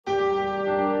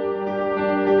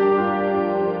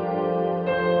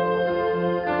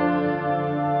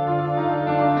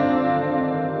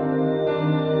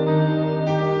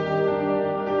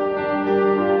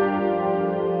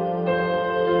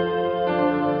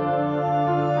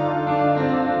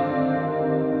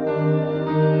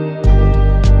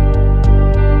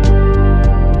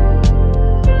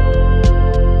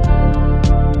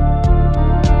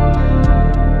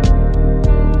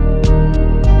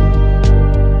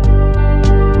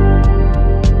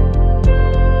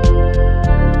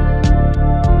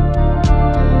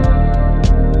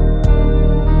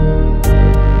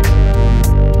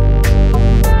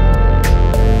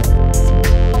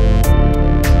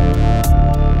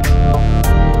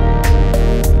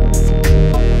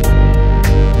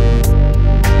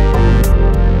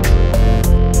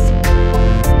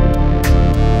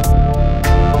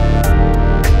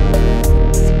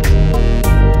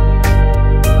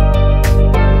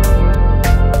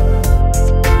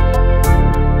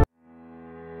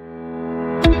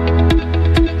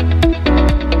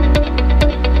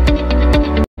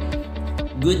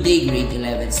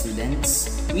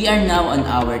We are now on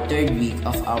our third week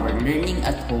of our Learning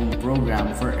at Home program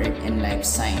for Earth and Life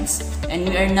Science, and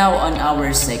we are now on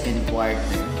our second quarter.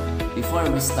 Before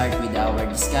we start with our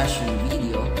discussion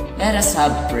video, let us have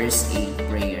first a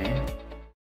prayer.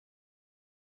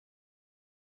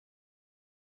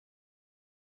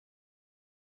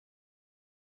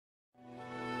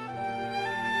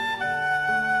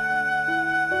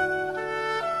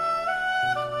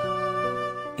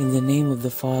 In the name of the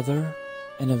Father,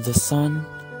 and of the Son,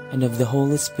 and of the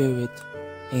Holy Spirit.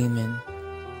 Amen.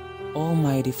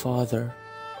 Almighty Father,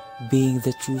 being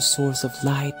the true source of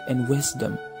light and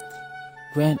wisdom,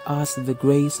 grant us the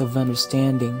grace of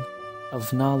understanding,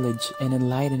 of knowledge and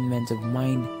enlightenment of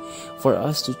mind, for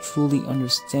us to truly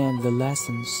understand the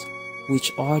lessons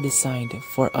which are designed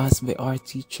for us by our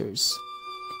teachers.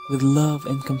 With love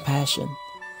and compassion,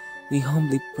 we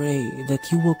humbly pray that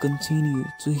you will continue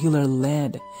to heal our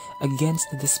land against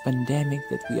this pandemic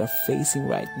that we are facing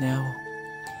right now.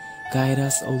 Guide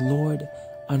us, O Lord,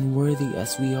 unworthy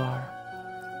as we are.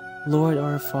 Lord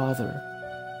our Father,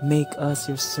 make us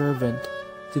your servant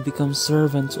to become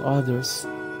servant to others.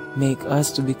 Make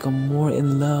us to become more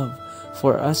in love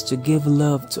for us to give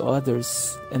love to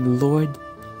others. And Lord,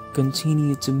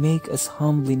 continue to make us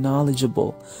humbly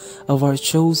knowledgeable of our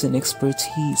chosen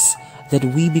expertise,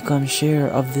 that we become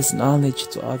share of this knowledge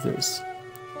to others.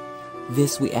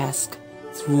 This we ask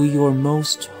through your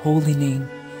most holy name,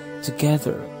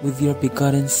 together with your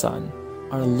begotten Son,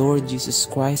 our Lord Jesus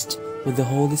Christ, with the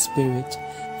Holy Spirit,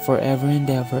 forever and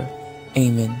ever.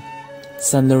 Amen.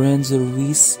 San Lorenzo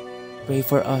Ruiz, pray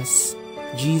for us.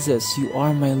 Jesus, you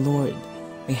are my Lord.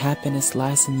 My happiness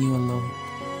lies in you alone.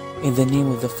 In the name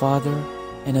of the Father,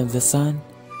 and of the Son,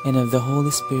 and of the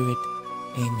Holy Spirit.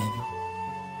 Amen.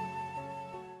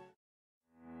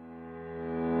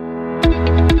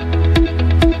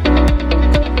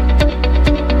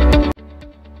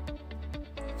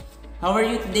 How are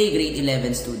you today, grade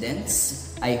 11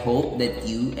 students? I hope that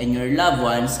you and your loved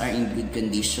ones are in good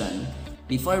condition.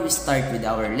 Before we start with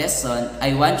our lesson,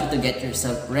 I want you to get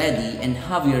yourself ready and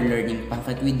have your learning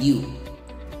packet with you.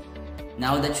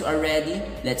 Now that you are ready,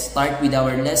 let's start with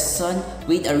our lesson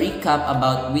with a recap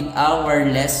about with our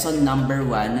lesson number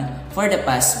 1 for the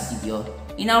past video.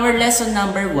 In our lesson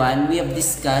number 1, we have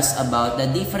discussed about the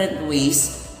different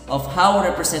ways of how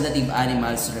representative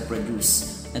animals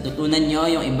reproduce. Natutunan nyo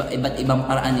yung iba't ibang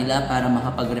paraan nila para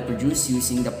makapag-reproduce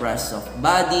using the process of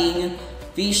budding,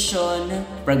 fission,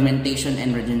 fragmentation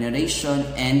and regeneration,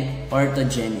 and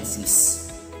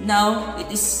orthogenesis. Now, it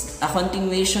is a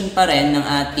continuation pa rin ng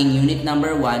ating unit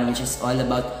number 1, which is all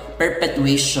about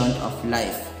perpetuation of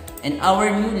life. And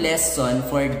our new lesson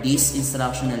for this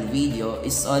instructional video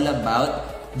is all about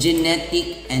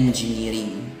genetic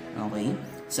engineering. Okay?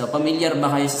 So, familiar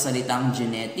ba kayo sa salitang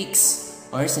genetics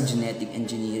or sa genetic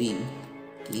engineering?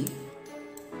 Okay?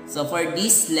 So for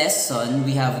this lesson,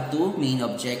 we have two main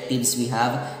objectives. We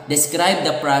have describe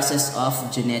the process of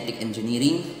genetic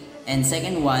engineering, and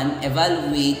second one,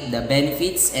 evaluate the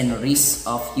benefits and risks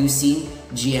of using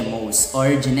GMOs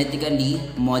or genetically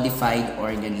modified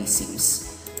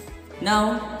organisms.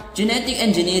 Now, genetic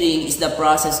engineering is the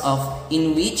process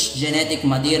in which genetic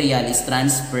material is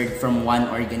transferred from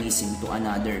one organism to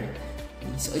another.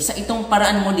 So, isa itong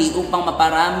paraan muli upang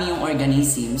maparami yung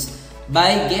organisms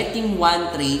by getting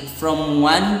one trait from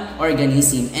one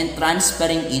organism and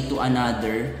transferring it to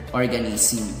another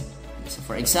organism. So,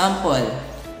 for example,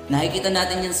 nakikita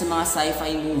natin yan sa mga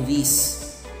sci-fi movies.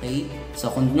 Okay? So,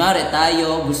 kung kunwari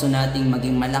tayo gusto nating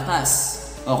maging malakas,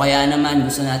 o kaya naman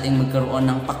gusto nating magkaroon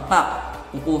ng pakpak,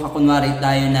 kukuha kunwari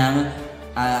tayo ng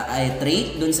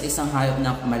trait dun sa isang hayop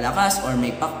na malakas or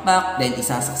may pakpak, then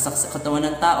isasaksak sa katawan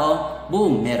ng tao,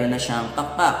 boom, meron na siyang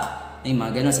pakpak. May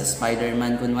mga ganun sa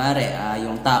Spider-Man kunwari,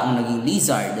 yung taong naging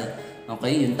lizard,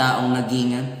 okay, yung taong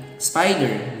naging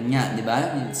spider, yun nga, di ba?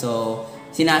 So,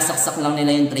 sinasaksak lang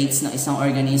nila yung traits ng isang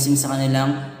organism sa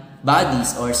kanilang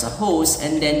bodies or sa host,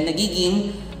 and then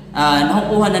nagiging,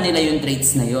 nakukuha na nila yung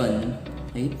traits na yun.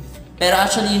 Okay? Pero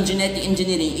actually, yung genetic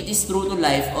engineering, it is true to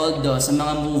life, although sa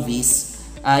mga movies,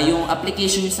 yung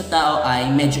application sa tao ay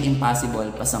medyo impossible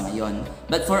pa sa ngayon.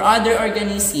 But for other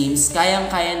organisms,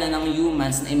 kayang-kaya na ng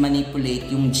humans na i-manipulate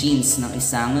yung genes ng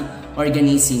isang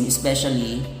organism,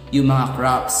 especially yung mga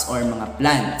crops or mga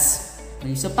plants.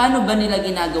 Okay, so paano ba nila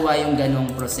ginagawa yung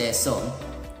ganong proseso?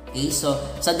 Okay, so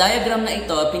sa diagram na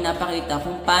ito, pinapakita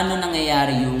kung paano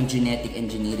nangyayari yung genetic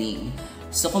engineering.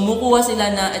 So kumukuha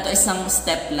sila na ito isang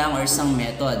step lang or isang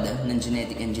method ng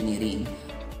genetic engineering.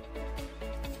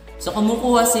 So,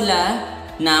 kumukuha sila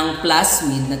ng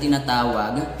plasmid na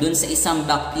tinatawag dun sa isang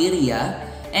bacteria,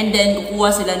 and then kukuha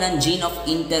sila ng gene of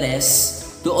interest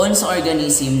doon sa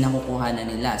organism na kukuha na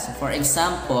nila. So for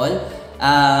example,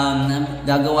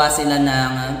 gagawa sila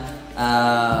ng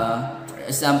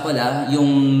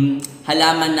yung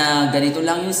halaman na ganito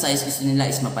lang yung size, gusto nila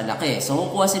is mapalaki. So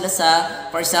kukuha sila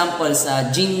for example, sa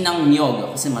gene ng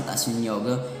niyog, kasi mataas yung niyog,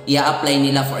 i-apply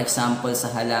nila for example sa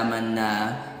halaman na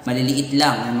maliliit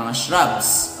lang, yung mga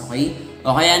shrubs. Okay?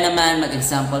 O kaya naman,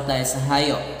 mag-example tayo sa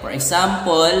hayop. For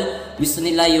example, gusto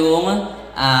nila yung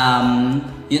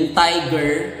tiger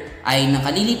ay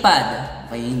nakalilipad.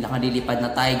 Okay, nakalilipad na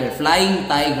tiger, flying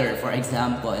tiger for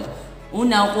example.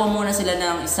 Una, kukuha muna sila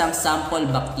ng isang sample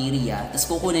bacteria,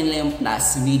 tapos kukunin nila yung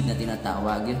plasmid na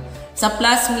tinatawag. Sa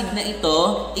plasmid na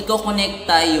ito,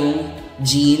 iko-connecta yung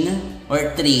gene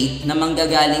or trait na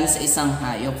manggagaling sa isang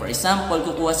hayop. For example,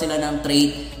 kukuha sila ng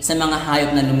trait sa mga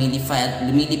hayop na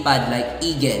lumilipad like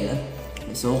eagle.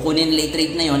 So, kukunin nila yung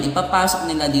trait na yon, ipapasok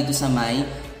nila dito sa may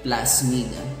plasmid.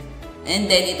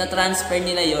 And then, itatransfer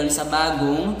nila yon sa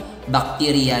bagong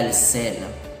bacterial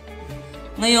cell.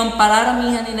 Ngayon,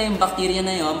 pararamihan nila yung bacteria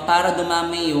na yon para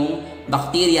dumami yung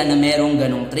bacteria na merong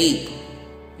ganong trait.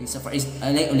 So,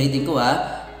 ulitin ko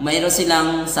mayroon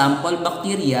silang sample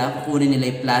bacteria, kukunin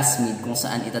nila yung plasmid kung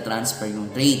saan itatransfer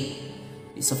yung trait.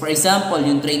 So, for example,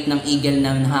 yung trait ng eagle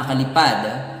na nakakalipad,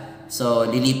 so,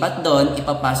 lilipat doon,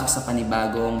 ipapasok sa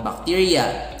panibagong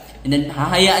bacteria. And then,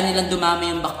 hahayaan nilang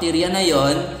dumami yung bacteria na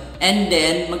yon, and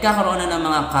then, magkakaroon na ng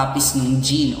mga copies ng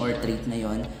gene or trait na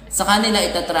yon. Sa kanila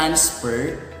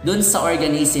itatransfer dun sa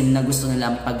organism na gusto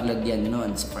nilang paglagyan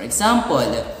nun. So, for example,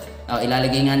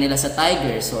 ilalagay nga nila sa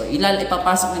tiger. So,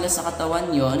 ipapasok nila sa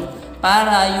katawan yon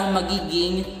para yung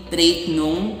magiging trait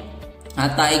nung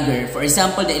tiger. For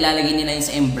example, ilalagay nila yun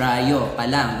sa embryo pa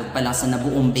lang sa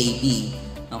nabuong baby.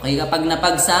 Okay, kapag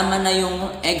napagsama na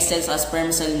yung egg cells o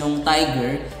sperm cell nung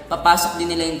tiger, papasok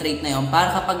din nila yung trait na yun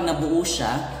para kapag nabuo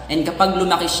siya and kapag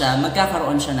lumaki siya,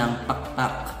 magkakaroon siya ng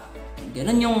pakpak.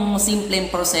 Ganun yung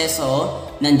simpleng proseso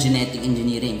ng genetic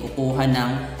engineering. Kukuha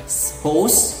ng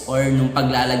host or nung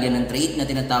paglalagyan ng trait na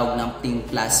tinatawag ng pink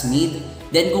plasmid.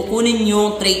 Then kukunin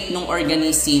yung trait ng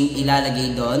organism,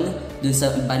 ilalagay doon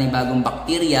sa panibagong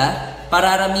bacteria,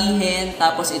 pararamihin,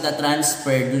 tapos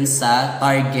itatransfer dun sa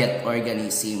target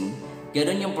organism.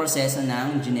 Ganun yung proseso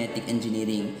ng genetic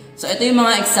engineering. So ito yung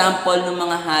mga example ng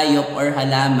mga hayop or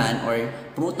halaman or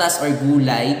prutas or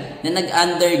gulay na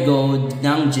nag-undergo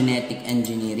ng genetic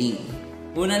engineering.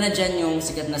 Una na dyan yung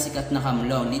sikat na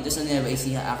kamlong. Dito sa Nueva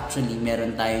Ecija actually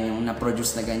meron tayo yung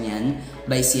na-produce na ganyan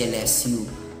by CLSU.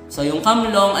 So yung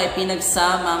kamlong ay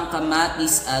pinagsamang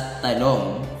kamatis at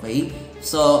talong. Okay?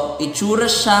 So itsura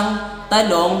siyang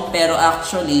talong pero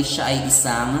actually siya ay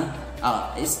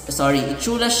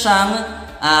itsura siyang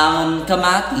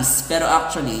kamatis pero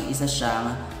actually isa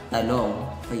siyang talong.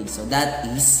 Okay, so that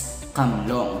is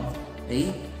kamlong.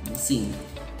 Okay? See.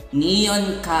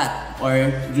 Neon cat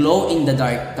or glow in the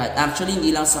dark cat. Actually,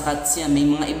 hindi lang sa cats yan. May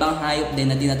mga ibang hayop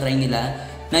din na tinatry nila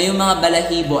na yung mga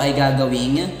balahibo ay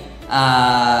gagawing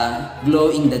glow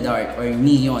in the dark or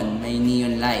neon. May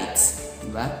neon lights.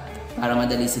 Diba? Para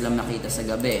madali silang makita sa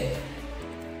gabi.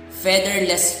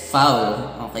 Featherless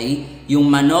fowl, okay?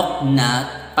 Yung manok na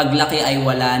paglaki ay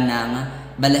wala ng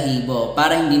balahibo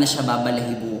para hindi na siya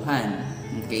babalahibuhan.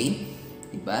 Okay?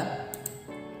 Diba?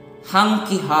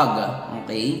 Hunky hog,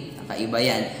 okay? Nakaiba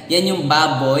yan. Yan yung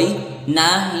baboy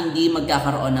na hindi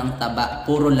magkakaroon ng taba,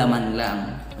 puro laman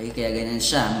lang. Okay? Kaya ganyan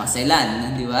siya,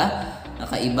 maselan, di ba?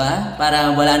 Nakaiba,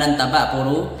 para wala ng taba,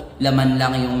 puro laman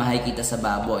lang yung makikita sa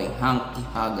baboy. Hunky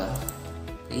hog.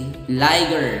 Okay.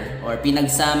 Liger or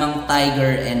pinagsamang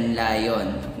tiger and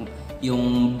lion.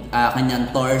 Yung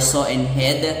kanyang torso and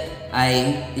head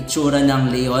ay itsura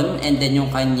ng leon and then yung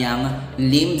kanyang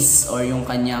limbs or yung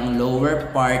kanyang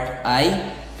lower part ay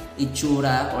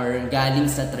itsura or galing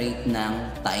sa trait ng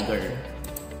tiger.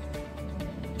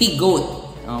 Pig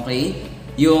goat. Okay?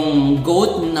 Yung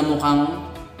goat na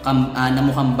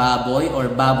mukhang baboy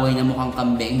or baboy na mukhang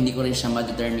kambing, hindi ko rin siya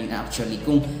ma-determine actually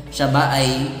kung siya ba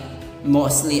ay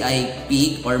mostly ay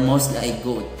pig or mostly ay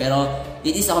goat. Pero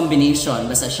it is a combination.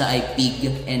 Basta siya ay pig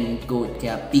and goat.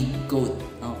 Kaya pig goat.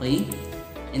 Okay?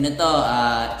 And ito,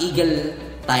 eagle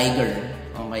tiger.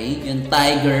 Okay? Yung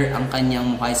tiger, ang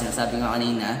kanyang mukha, sinasabi ko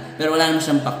kanina. Pero wala naman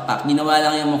siyang pakpak. Ginawa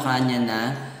lang yung mukha niya na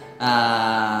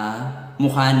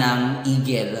mukha ng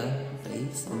eagle. Okay?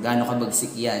 So, gaano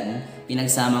kabagsik yan.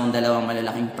 Pinagsama ang dalawang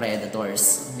malalaking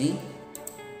predators. Okay?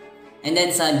 And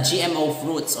then sa GMO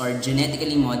fruits or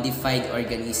genetically modified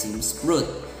organisms fruit.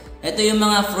 Ito yung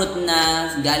mga fruit na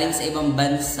galing sa ibang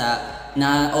bansa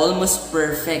na almost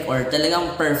perfect or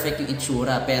talagang perfect yung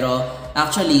itsura. Pero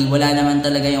actually, wala naman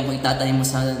talaga yung kung itatanim mo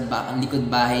sa likod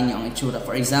bahay niyo ang itsura.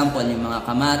 For example, yung mga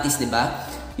kamatis, di ba?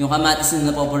 yung kamatis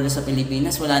na napopular sa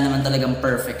Pilipinas, wala naman talagang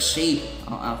perfect shape.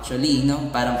 Actually,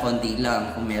 no? Parang konti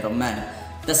lang kung meron man.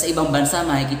 Tapos sa ibang bansa,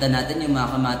 makikita natin yung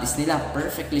mga kamatis nila,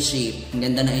 perfectly shaped. Ang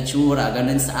ganda ng itsura,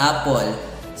 ganun sa apple.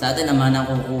 Sa atin, ang mga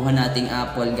nakukuha nating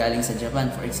apple galing sa Japan,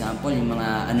 for example, yung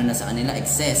mga ano na sa kanila,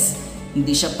 excess.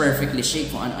 Hindi siya perfectly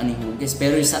shaped kung ano-ano yung hugis.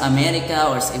 Pero sa Amerika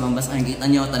or sa ibang bansa, nakikita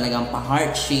nyo talagang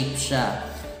pa-heart shape siya.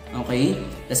 Okay?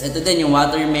 Tapos ito din, yung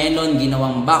watermelon,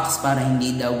 ginawang box para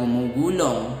hindi daw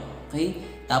gumugulong. Okay?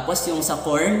 Tapos yung sa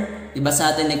corn, diba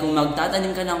sa atin, kung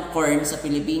magtatanim ka ng corn sa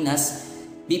Pilipinas,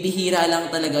 bibihira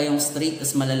lang talaga yung straight,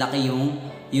 tapos malalaki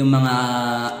yung mga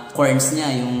corns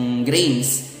niya, yung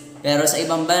grains. Pero sa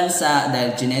ibang bansa,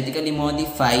 dahil genetically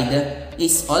modified,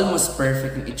 is almost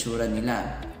perfect yung itsura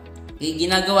nila. Okay?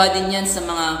 Ginagawa din yan sa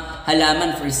mga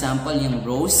halaman, for example, yung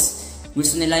rose.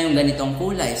 Gusto nila yung ganitong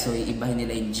kulay, so iibahin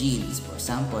nila yung genes. For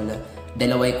example,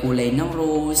 dalaway kulay ng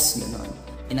rose, gano'n.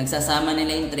 Pinagsasama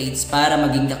nila yung traits para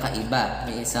maging kakaiba.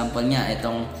 Okay, example niya,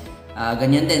 itong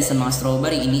ganyan din sa mga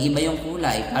strawberry, iniiba yung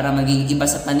kulay para maging iba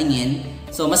sa paningin.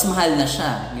 So, mas mahal na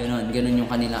siya. Gano'n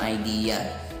yung kanilang idea.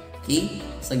 Okay?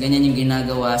 So, ganyan yung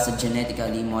ginagawa sa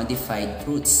genetically modified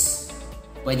fruits.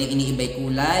 Pwede iniiba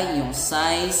yung kulay, yung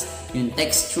size, yung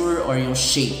texture, or yung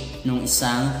shape ng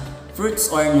isang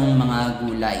fruits or nung mga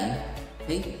gulay.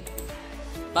 Okay?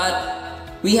 But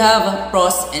we have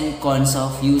pros and cons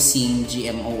of using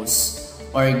GMOs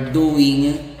or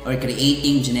doing or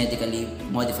creating genetically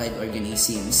modified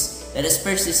organisms. Let us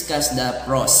first discuss the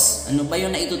pros. Ano ba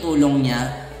yung naitutulong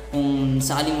niya kung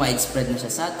sakaling widespread na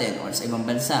siya sa atin or sa ibang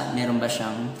bansa? Meron ba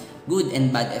siyang good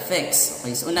and bad effects?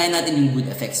 Okay, so unahin natin yung good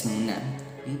effects muna.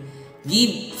 Okay?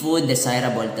 Give food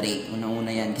desirable trait.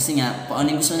 Una-una yan. Kasi nga, kung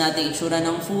ano yung gusto natin itsura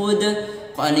ng food,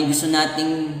 kung ano yung gusto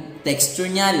nating texture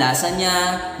niya, lasa niya,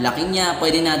 laki niya,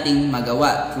 pwede nating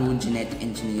magawa through genetic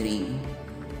engineering.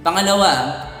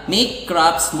 Pangalawa, make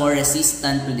crops more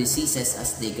resistant to diseases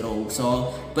as they grow. So,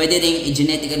 pwede rin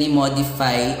i-genetically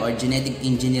modify or genetic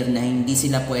engineer na hindi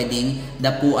sila pwedeng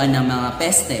dapuan ng mga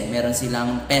peste. Meron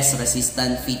silang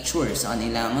pest-resistant features sa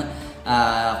kanilang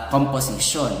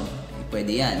composition.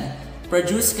 Pwede yan.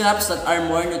 Produce crops that are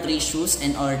more nutritious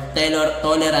and are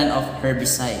tolerant of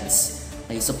herbicides.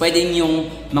 Okay, so pwedeng yung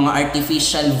mga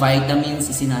artificial vitamins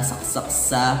isinasaksak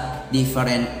sa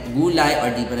different gulay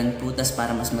or different prutas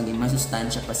para mas maging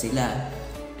masustansya pa sila.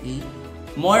 Okay?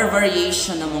 More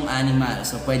variation among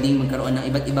animals. So pwedeng magkaroon ng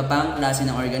iba't iba pang klase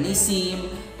ng organism.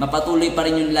 Mapatuloy pa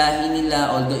rin yung lahi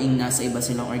nila although nasa iba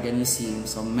silang organism.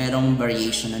 So merong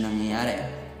variation na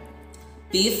nangyayari.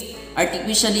 Fifth,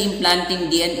 artificially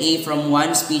implanting DNA from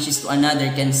one species to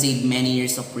another can save many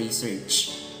years of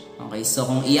research. Okay, so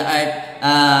kung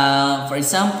for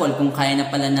example, kung kaya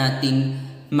na pala nating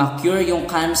ma-cure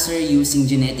yung cancer using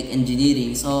genetic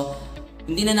engineering, so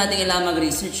hindi na natin kailangan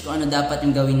mag-research kung ano dapat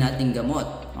yung gawin nating gamot.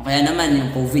 O kaya naman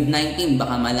yung COVID-19,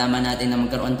 baka malaman natin na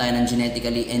magkaroon tayo ng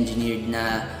genetically engineered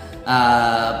na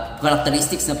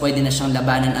characteristics na pwede na siyang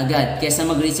labanan agad. Kaysa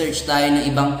mag-research tayo ng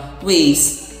ibang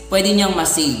ways, pwede niyang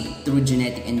ma-save through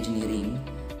genetic engineering.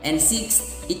 And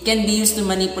sixth, it can be used to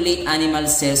manipulate animal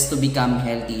cells to become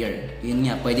healthier. Yun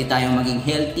nga, pwede tayong maging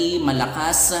healthy,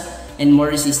 malakas, and more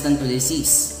resistant to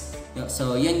disease.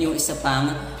 So, yun yung isa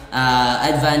pang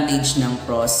advantage ng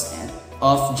pros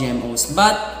of GMOs.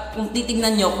 But, kung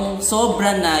titignan nyo, kung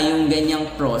sobra na yung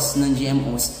ganyang pros ng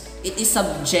GMOs, it is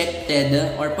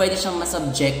subjected or pwede siyang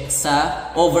masubject sa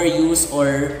overuse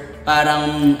or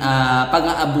parang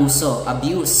pag-aabuso,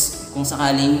 abuse, kung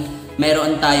sakaling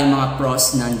mayroon tayong mga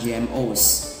pros ng GMOs.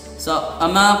 So,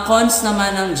 ang mga cons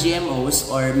naman ng GMOs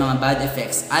or mga bad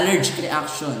effects, allergic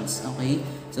reactions, okay?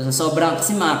 So, sobrang,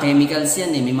 kasi mga chemicals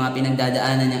yan may mga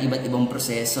pinagdadaanan ng iba't ibang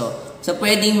proseso. So,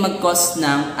 pwedeng mag-cause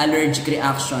ng allergic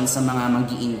reaction sa mga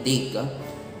mag-i-intake.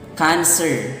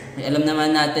 Cancer. Alam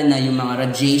naman natin na yung mga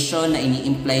radiation na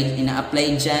ina-apply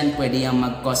dyan, pwede yung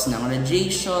mag-cause ng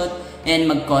radiation and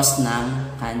mag-cause ng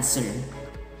cancer.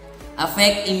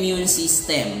 Affect immune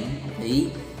system.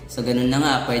 Okay? So, ganun na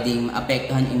nga, pwedeng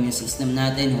maapektuhan immune system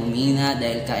natin, humina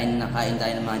dahil kain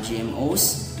tayo ng mga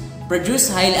GMOs. Produce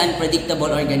highly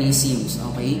unpredictable organisms.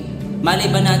 Okay?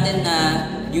 Malay ba natin na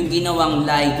yung ginawang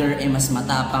liger ay mas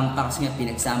matapang pa kasi nga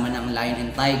pinagsama ng lion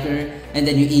and tiger and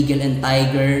then yung eagle and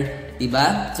tiger,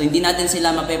 diba? So, hindi natin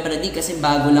sila mape-predict kasi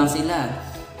bago lang sila.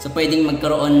 So, pwedeng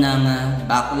magkaroon ng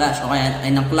backlash o kaya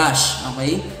ay ng clash,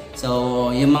 okay? So,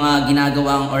 yung mga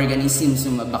ginagawang organisms,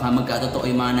 yung baka magkatotoo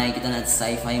yung mga nakikita natin sa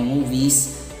sci-fi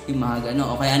movies, yung mga gano'n.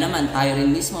 O kaya naman, tayo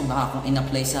rin mismo, baka kung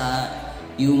in-apply sa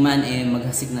human,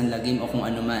 maghasik ng lagim o kung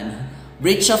ano man.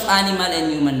 Breach of animal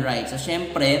and human rights. So,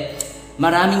 syempre,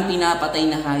 maraming pinapatay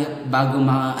na hayop bago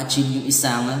ma-achieve yung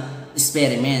isang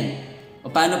experiment. O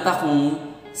paano pa kung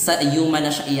sa human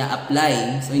na siya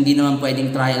i-apply? So, hindi naman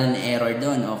pwedeng trial and error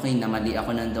doon. Okay, namali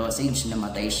ako ng dosage,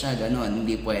 namatay siya, ganon.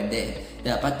 Hindi pwede.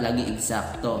 Dapat laging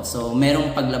eksakto. So,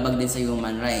 merong paglabag din sa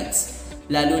human rights.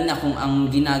 Lalo na kung ang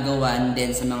ginagawa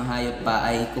din sa mga hayop pa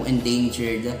ay kung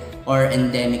endangered or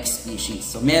endemic species.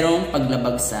 So, merong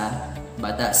paglabag sa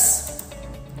batas.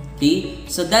 Okay?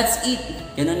 So, that's it.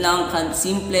 Ganun lang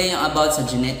simple yung about sa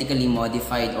genetically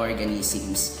modified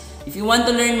organisms. If you want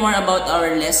to learn more about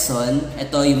our lesson,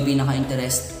 ito yung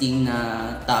pinaka-interesting na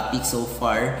topic so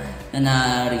far na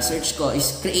na-research ko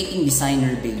is creating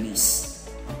designer babies.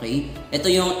 Okay? Ito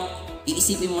yung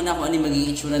iisipin mo na kung ano yung magiging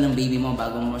itsura ng baby mo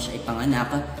bago mo siya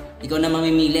ipanganak. Ikaw na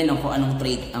mamimili ng kung anong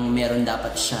trait ang meron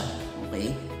dapat siya. Okay?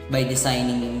 By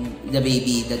designing the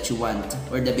baby that you want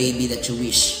or the baby that you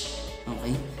wish.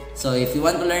 Okay? So, if you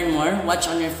want to learn more, watch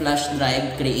on your flash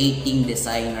drive, Creating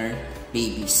Designer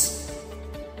Babies.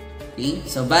 Okay?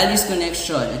 So, values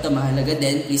connection. Ito mahalaga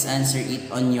din. Please answer it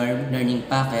on your learning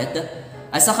packet.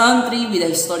 As a country with a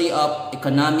history of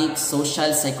economic, social,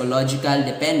 psychological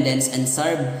dependence and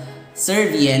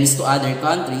subservience to other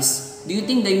countries, do you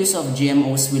think the use of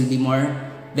GMOs will be more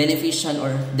beneficial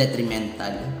or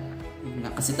detrimental?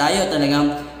 Kasi tayo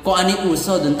talagang kung ano yung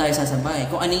uso, doon tayo sasabay.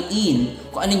 Kung ano yung in,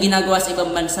 kung ano yung ginagawa sa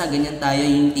ibang bansa, ganyan tayo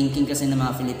yung thinking kasi ng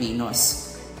mga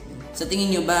Filipinos. Sa tingin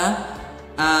nyo ba,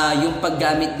 yung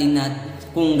paggamit din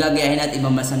kung gagayahin natin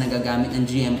ibang bansa na gagamit ng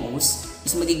GMOs,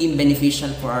 is magiging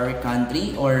beneficial for our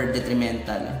country or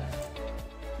detrimental?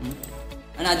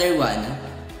 Another one,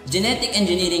 genetic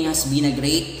engineering has been a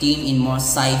great theme in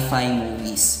most sci-fi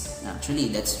movies.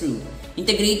 Actually, that's true.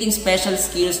 Integrating special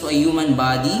skills to a human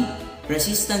body,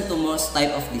 resistant to most type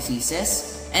of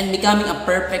diseases, and becoming a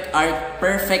perfect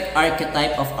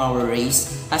archetype of our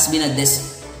race has been a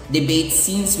debate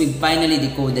since we've finally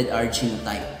decoded our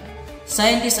genotype.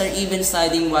 Scientists are even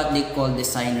studying what they call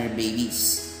designer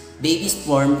babies. Babies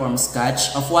form from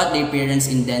scratch of what their parents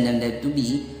intended them to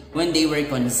be when they were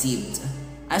conceived.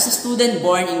 As a student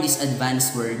born in this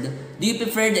advanced world, do you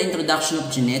prefer the introduction of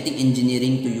genetic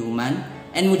engineering to human?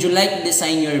 And would you like to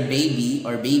design your baby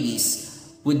or babies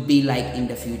would be like in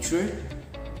the future?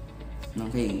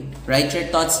 Okay, write your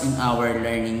thoughts in our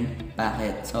learning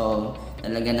packet. So,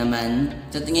 talaga naman,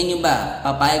 sa tingin nyo ba,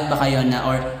 papayag ba kayo na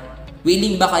or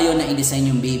willing ba kayo na i-design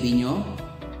yung baby nyo?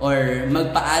 Or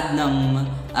magpa-add ng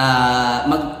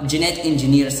mag-genetic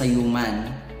engineer sa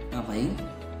human? Okay?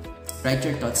 Write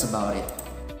your thoughts about it.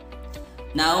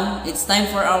 Now, it's time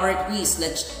for our quiz.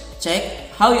 Let's check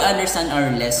how you understand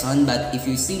our lesson. But if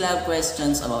you still have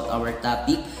questions about our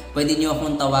topic, pwede nyo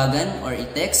akong tawagan or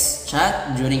i-text,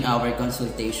 chat during our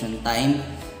consultation time.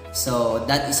 So,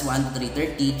 that is 1 to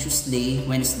 3:30, Tuesday,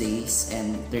 Wednesdays,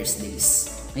 and Thursdays.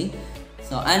 Okay?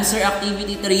 So, answer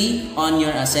activity 3 on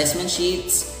your assessment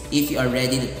sheets if you are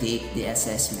ready to take the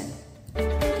assessment.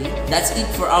 Okay? That's it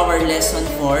for our lesson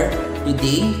for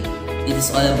today. It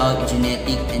is all about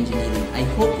genetic engineering. I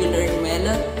hope you learn well.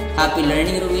 Happy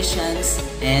learning revisions,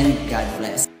 and God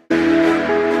bless.